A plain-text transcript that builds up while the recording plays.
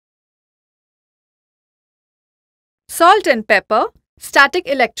Salt and pepper, static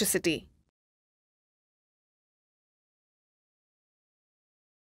electricity.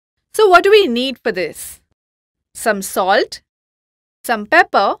 So what do we need for this? Some salt, some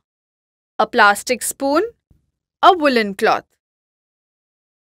pepper, a plastic spoon, a woolen cloth.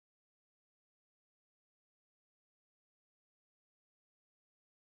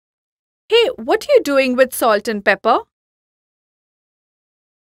 Hey, what are you doing with salt and pepper?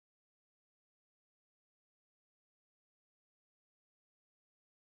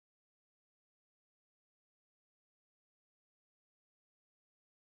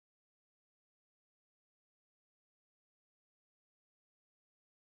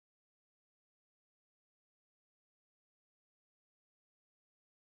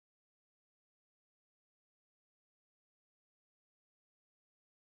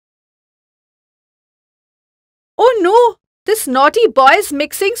 Oh no! This naughty boy is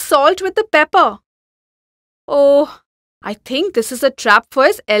mixing salt with the pepper. Oh, I think this is a trap for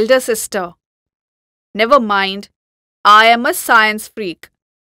his elder sister. Never mind. I am a science freak.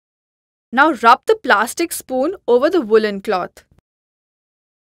 Now rub the plastic spoon over the woolen cloth.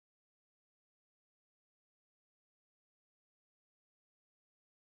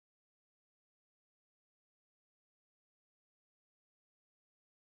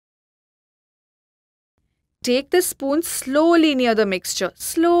 Take the spoon slowly near the mixture.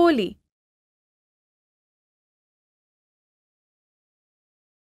 Slowly.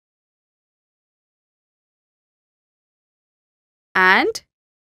 And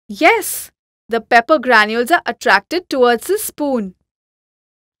yes, the pepper granules are attracted towards the spoon.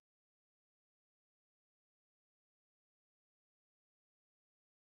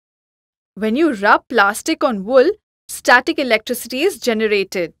 When you rub plastic on wool, static electricity is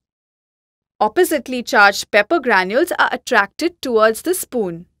generated. Oppositely charged pepper granules are attracted towards the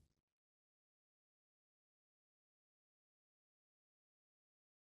spoon.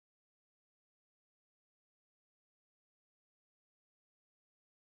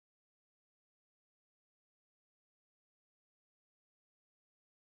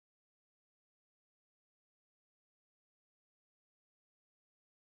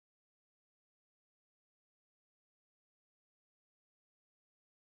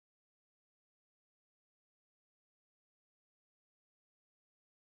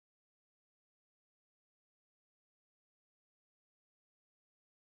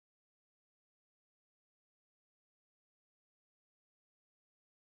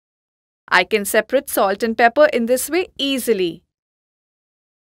 I can separate salt and pepper in this way easily.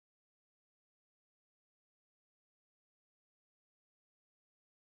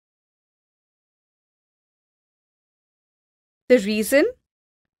 The reason?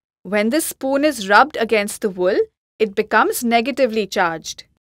 When the spoon is rubbed against the wool, it becomes negatively charged.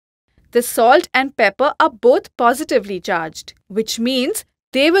 The salt and pepper are both positively charged, which means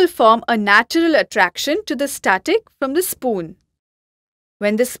they will form a natural attraction to the static from the spoon.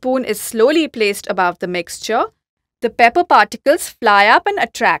 When the spoon is slowly placed above the mixture, the pepper particles fly up and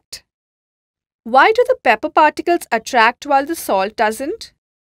attract. Why do the pepper particles attract while the salt doesn't?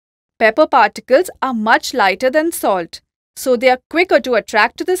 Pepper particles are much lighter than salt, so they are quicker to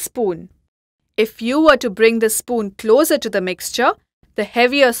attract to the spoon. If you were to bring the spoon closer to the mixture, the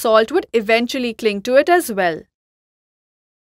heavier salt would eventually cling to it as well.